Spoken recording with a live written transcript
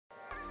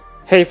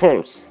Hey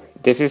folks,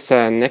 this is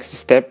the next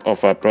step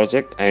of a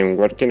project I'm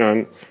working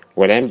on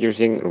where I'm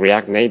using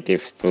React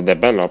Native to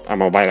develop a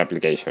mobile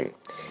application.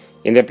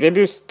 In the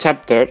previous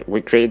chapter,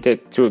 we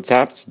created two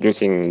tabs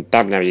using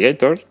Tab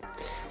Navigator.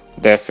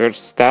 The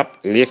first tab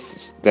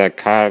lists the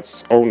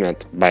cards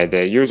owned by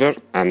the user,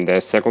 and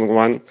the second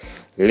one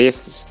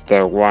lists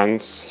the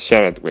ones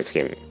shared with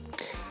him.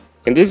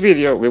 In this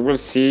video, we will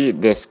see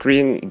the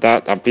screen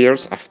that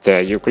appears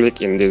after you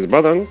click in this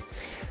button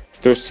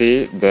to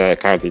see the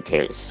card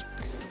details.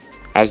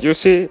 As you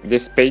see,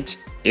 this page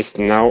is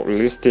now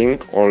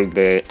listing all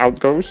the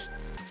outgoes,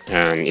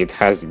 and it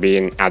has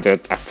been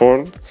added a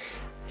form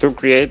to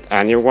create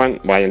a new one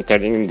by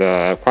entering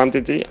the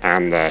quantity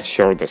and the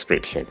short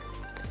description.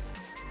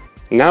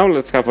 Now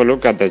let's have a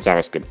look at the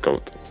JavaScript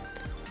code.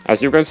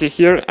 As you can see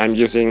here, I'm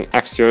using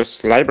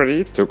Axios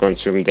library to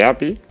consume the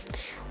API.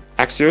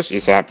 Axios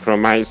is a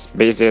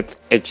promise-based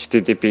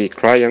HTTP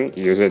client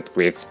used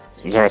with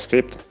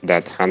JavaScript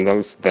that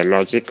handles the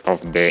logic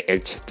of the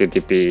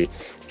HTTP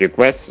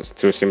requests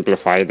to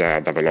simplify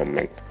the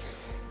development.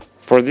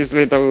 For this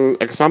little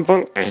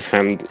example,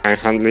 I'm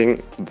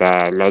handling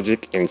the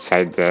logic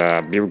inside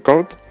the view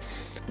code,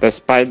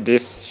 despite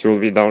this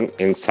should be done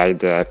inside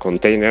the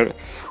container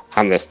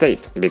and the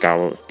state,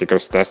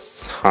 because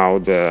that's how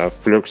the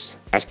Flux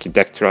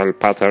architectural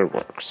pattern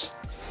works.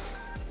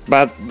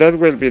 But that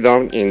will be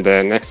done in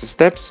the next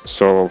steps,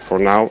 so for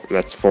now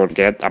let's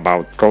forget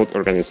about code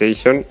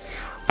organization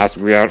as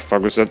we are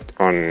focused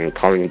on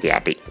calling the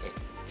API.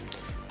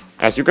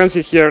 As you can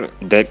see here,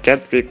 the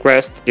GET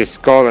request is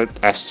called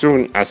as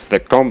soon as the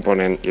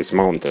component is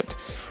mounted,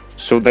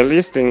 so the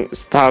listing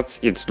starts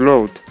its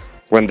load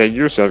when the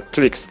user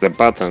clicks the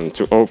button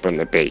to open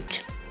the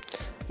page.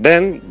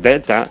 Then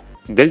data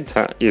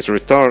is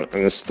returned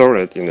and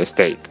stored in the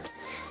state.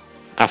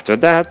 After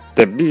that,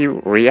 the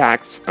view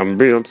reacts and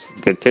builds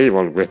the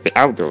table with the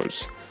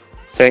outgoes,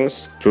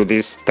 thanks to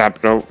this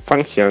tab row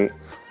function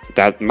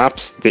that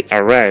maps the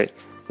array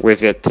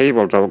with the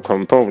table row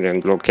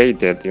component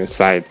located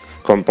inside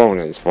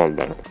components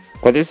folder.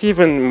 What is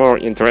even more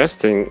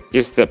interesting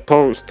is the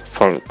post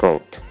form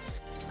code.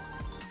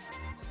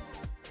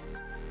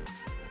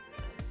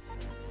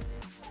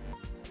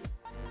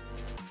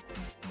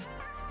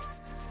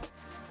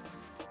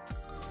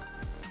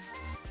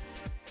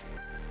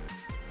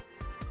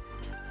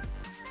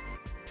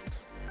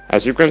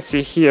 As you can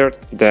see here,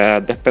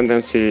 the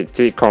dependency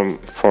tcom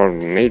form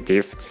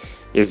native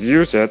is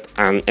used,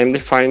 and I'm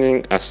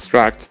defining a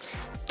struct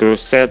to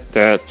set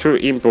the two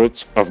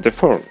inputs of the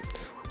form,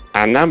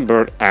 a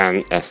number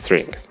and a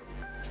string.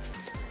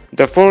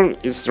 The form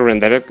is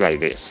rendered like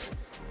this,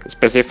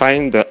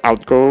 specifying the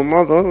outgo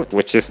model,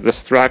 which is the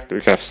struct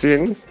we have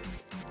seen,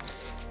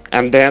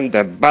 and then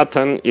the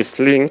button is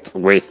linked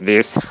with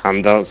this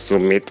handle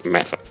submit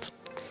method.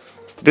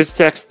 This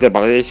checks the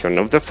validation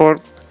of the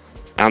form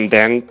and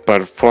then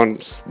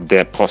performs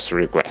the post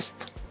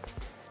request.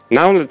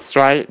 Now let's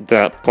try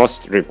the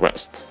post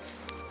request.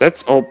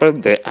 Let's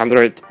open the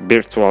Android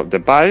virtual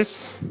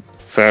device.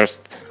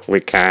 First, we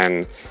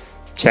can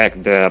check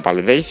the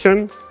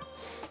validation.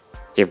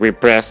 If we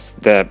press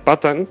the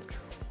button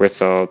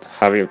without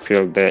having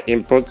filled the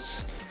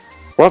inputs,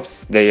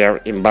 whoops, they are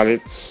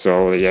invalid,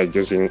 so they are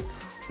using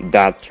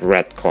that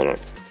red color.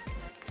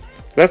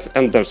 Let's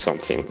enter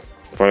something.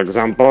 For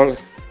example,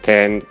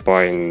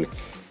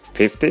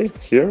 10.50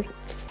 here,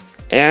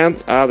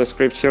 and a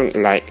description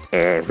like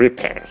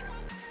repair.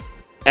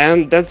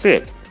 And that's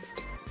it.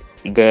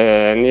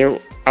 The new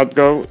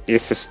outgo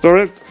is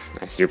stored,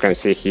 as you can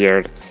see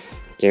here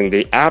in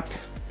the app,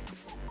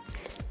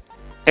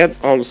 and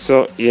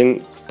also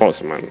in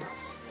Postman,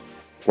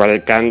 where I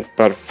can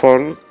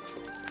perform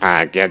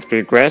a GET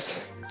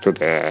request to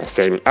the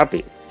same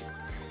API.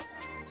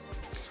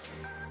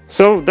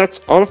 So that's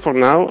all for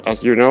now.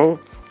 As you know,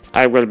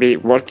 I will be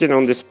working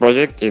on this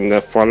project in the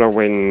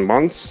following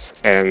months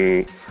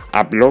and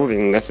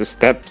uploading next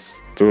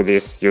steps to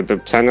this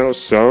YouTube channel,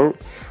 so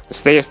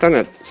stay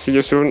tuned. See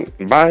you soon.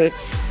 Bye.